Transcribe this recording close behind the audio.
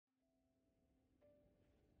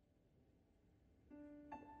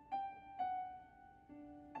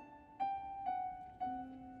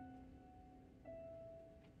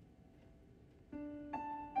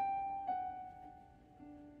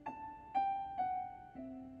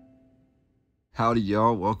Howdy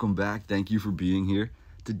y'all, welcome back. Thank you for being here.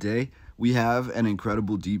 Today we have an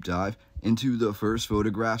incredible deep dive into the first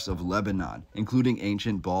photographs of Lebanon, including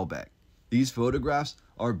Ancient Baalbek. These photographs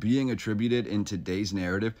are being attributed in today's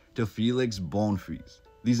narrative to Felix Bonfils.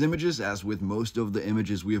 These images, as with most of the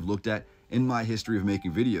images we have looked at in my history of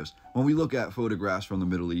making videos, when we look at photographs from the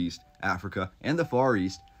Middle East, Africa, and the Far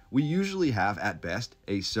East, we usually have at best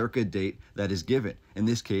a circa date that is given. In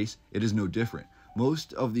this case, it is no different.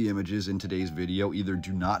 Most of the images in today's video either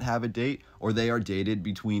do not have a date or they are dated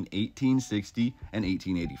between 1860 and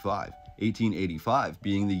 1885. 1885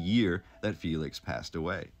 being the year that Felix passed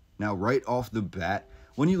away. Now, right off the bat,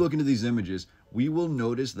 when you look into these images, we will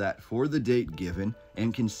notice that for the date given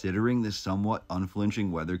and considering the somewhat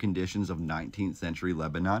unflinching weather conditions of 19th century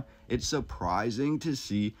Lebanon, it's surprising to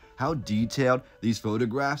see how detailed these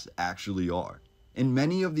photographs actually are. In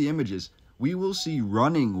many of the images, we will see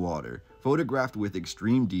running water photographed with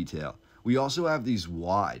extreme detail. We also have these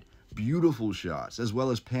wide, beautiful shots, as well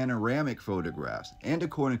as panoramic photographs and a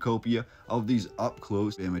cornucopia of these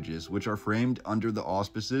up-close images, which are framed under the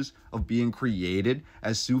auspices of being created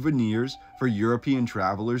as souvenirs for European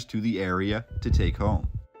travelers to the area to take home.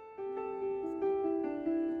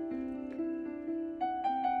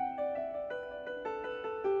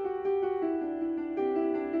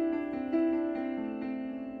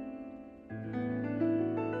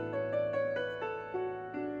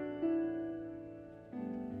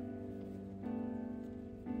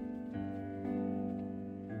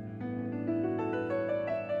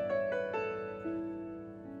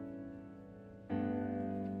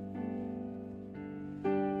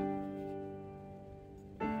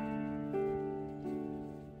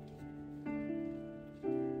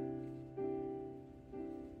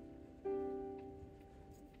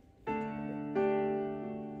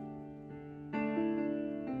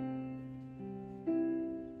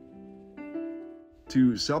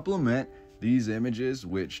 To supplement these images,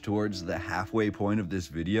 which towards the halfway point of this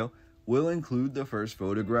video will include the first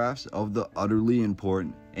photographs of the utterly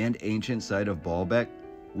important and ancient site of Baalbek,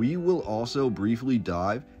 we will also briefly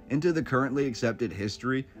dive into the currently accepted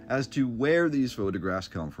history as to where these photographs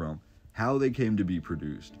come from, how they came to be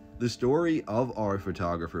produced, the story of our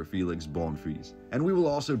photographer Felix Bonfils, and we will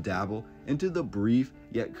also dabble into the brief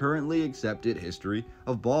yet currently accepted history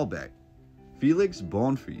of Baalbek. Felix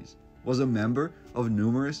Bonfils was a member of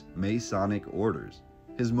numerous Masonic orders.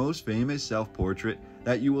 His most famous self-portrait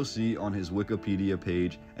that you will see on his Wikipedia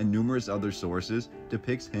page and numerous other sources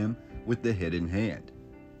depicts him with the hidden hand.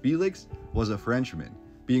 Felix was a Frenchman,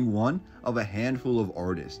 being one of a handful of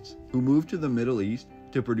artists who moved to the Middle East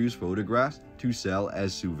to produce photographs to sell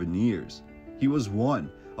as souvenirs. He was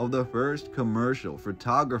one of the first commercial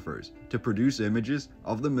photographers to produce images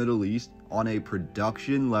of the Middle East on a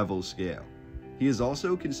production level scale. He is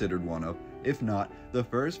also considered one of, if not the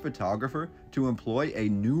first photographer to employ a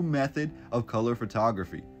new method of color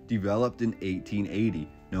photography developed in 1880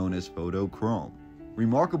 known as Photochrome.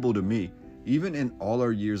 Remarkable to me, even in all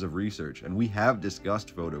our years of research, and we have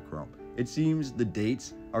discussed Photochrome, it seems the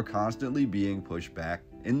dates are constantly being pushed back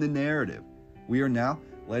in the narrative. We are now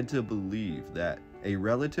led to believe that a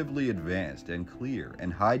relatively advanced and clear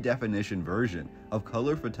and high definition version of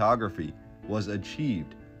color photography was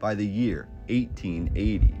achieved by the year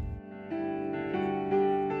 1880.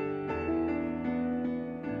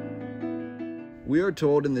 We are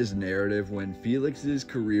told in this narrative when Felix's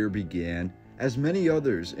career began, as many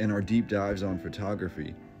others in our deep dives on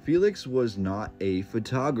photography, Felix was not a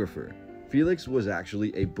photographer. Felix was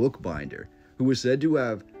actually a bookbinder who was said to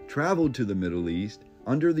have traveled to the Middle East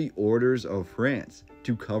under the orders of France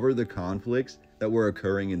to cover the conflicts that were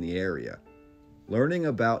occurring in the area. Learning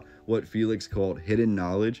about what Felix called hidden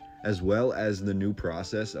knowledge, as well as the new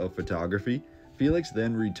process of photography, Felix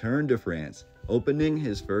then returned to France, opening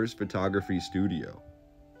his first photography studio.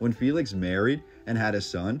 When Felix married and had a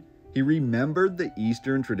son, he remembered the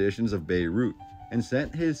Eastern traditions of Beirut and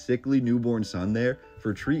sent his sickly newborn son there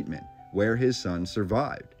for treatment, where his son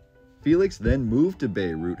survived. Felix then moved to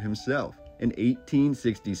Beirut himself in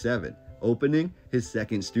 1867, opening his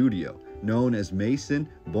second studio, known as Maison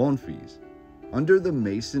Bonfils. Under the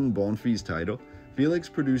Maison Bonfils title, Felix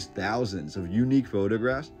produced thousands of unique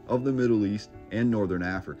photographs of the Middle East and Northern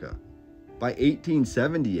Africa. By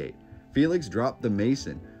 1878, Felix dropped the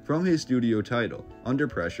Maison from his studio title under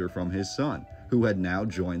pressure from his son, who had now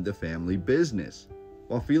joined the family business.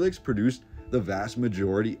 While Felix produced the vast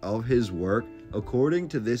majority of his work, according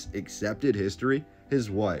to this accepted history, his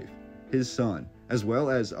wife, his son, as well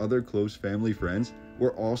as other close family friends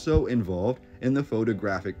were also involved in the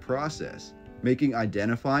photographic process, making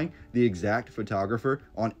identifying the exact photographer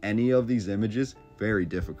on any of these images very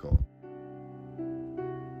difficult.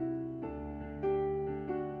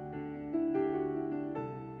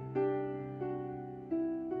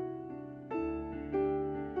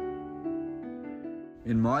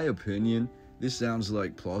 my opinion, this sounds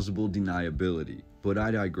like plausible deniability, but I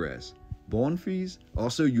digress. Bonfils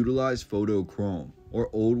also utilized Photochrome, or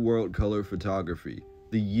Old World color photography,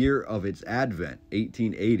 the year of its advent,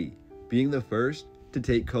 1880, being the first to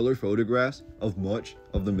take color photographs of much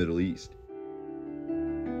of the Middle East.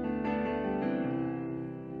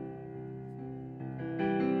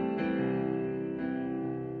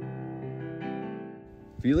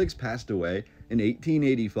 Felix passed away in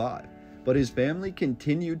 1885, but his family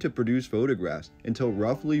continued to produce photographs until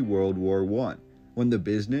roughly World War I, when the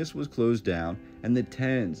business was closed down and the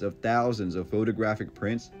tens of thousands of photographic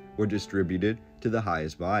prints were distributed to the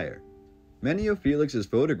highest buyer. Many of Felix's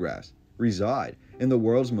photographs reside in the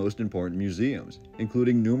world's most important museums,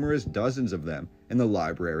 including numerous dozens of them in the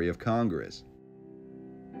Library of Congress.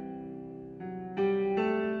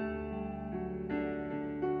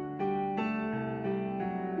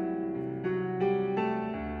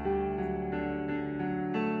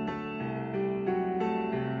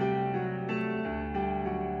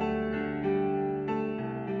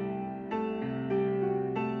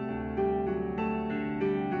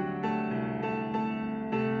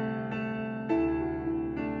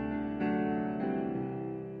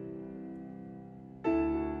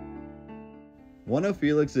 One of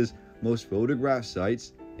Felix's most photographed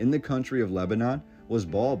sites in the country of Lebanon was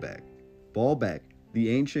Baalbek. Baalbek, the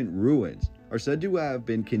ancient ruins, are said to have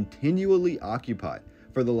been continually occupied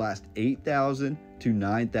for the last 8,000 to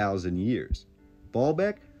 9,000 years.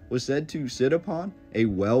 Baalbek was said to sit upon a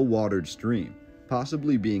well-watered stream,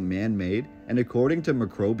 possibly being man-made, and according to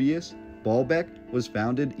Macrobius, Baalbek was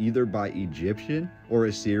founded either by Egyptian or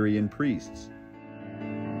Assyrian priests.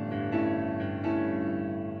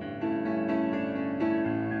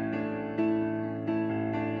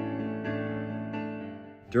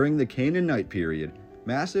 During the Canaanite period,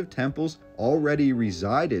 massive temples already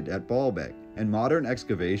resided at Baalbek, and modern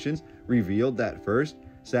excavations revealed that first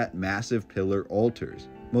sat massive pillar altars,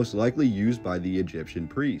 most likely used by the Egyptian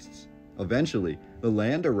priests. Eventually, the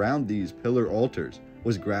land around these pillar altars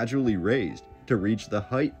was gradually raised to reach the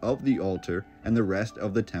height of the altar, and the rest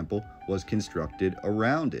of the temple was constructed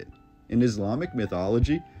around it. In Islamic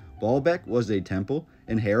mythology, Baalbek was a temple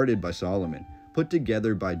inherited by Solomon, put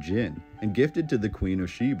together by jinn, and gifted to the Queen of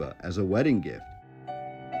Sheba as a wedding gift.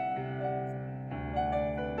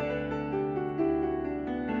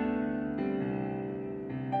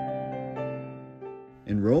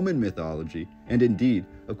 In Roman mythology, and indeed,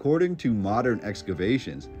 according to modern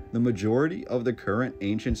excavations, the majority of the current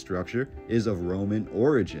ancient structure is of Roman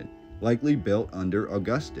origin, likely built under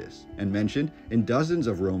Augustus, and mentioned in dozens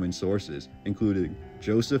of Roman sources, including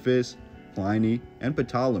Josephus, Pliny, and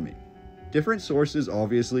Ptolemy. Different sources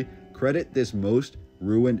obviously credit this most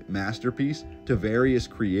ruined masterpiece to various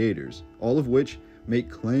creators, all of which make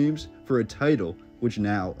claims for a title which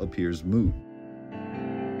now appears moot.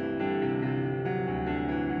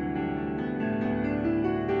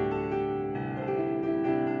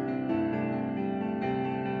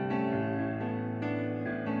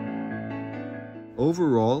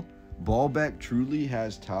 Overall, Baalbek truly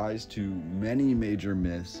has ties to many major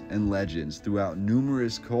myths and legends throughout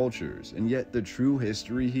numerous cultures, and yet the true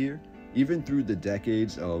history here, even through the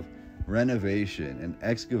decades of renovation and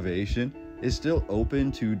excavation, is still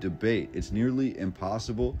open to debate. It's nearly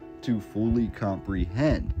impossible to fully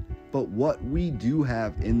comprehend. But what we do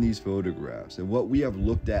have in these photographs and what we have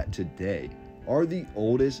looked at today are the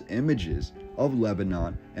oldest images of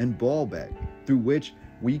Lebanon and Baalbek, through which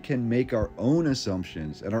we can make our own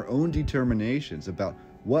assumptions and our own determinations about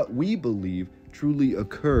what we believe truly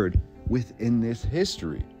occurred within this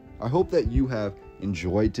history. I hope that you have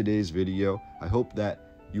enjoyed today's video. I hope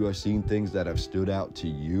that you have seen things that have stood out to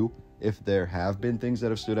you. If there have been things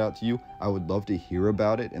that have stood out to you, I would love to hear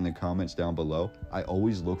about it in the comments down below. I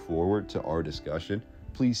always look forward to our discussion.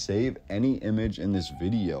 Please save any image in this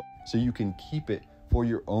video so you can keep it for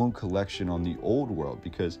your own collection on the old world,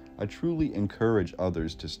 because I truly encourage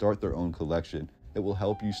others to start their own collection. It will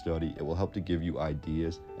help you study, it will help to give you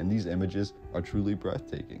ideas, and these images are truly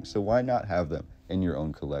breathtaking, so why not have them in your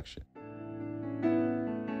own collection?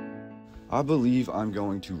 I believe I'm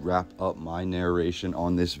going to wrap up my narration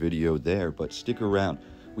on this video there, but stick around.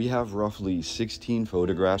 We have roughly 16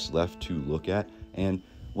 photographs left to look at, and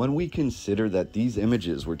when we consider that these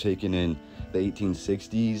images were taken in the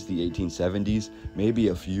 1860s, the 1870s, maybe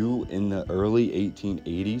a few in the early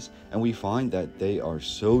 1880s, and we find that they are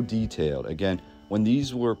so detailed. Again, when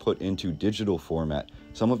these were put into digital format,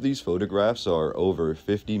 some of these photographs are over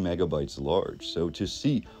 50 megabytes large. So to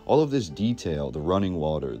see all of this detail, the running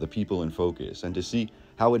water, the people in focus, and to see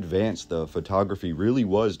how advanced the photography really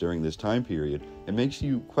was during this time period, it makes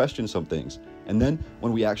you question some things. And then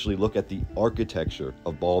when we actually look at the architecture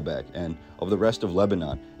of Baalbek and of the rest of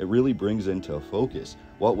Lebanon, it really brings into focus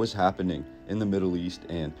what was happening in the Middle East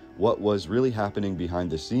and what was really happening behind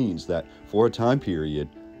the scenes that for a time period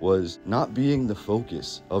was not being the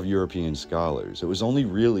focus of European scholars. It was only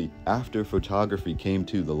really after photography came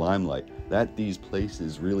to the limelight that these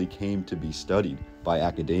places really came to be studied by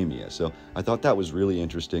academia. So I thought that was really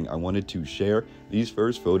interesting. I wanted to share these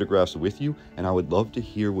first photographs with you, and I would love to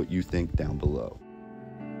hear what you think down below.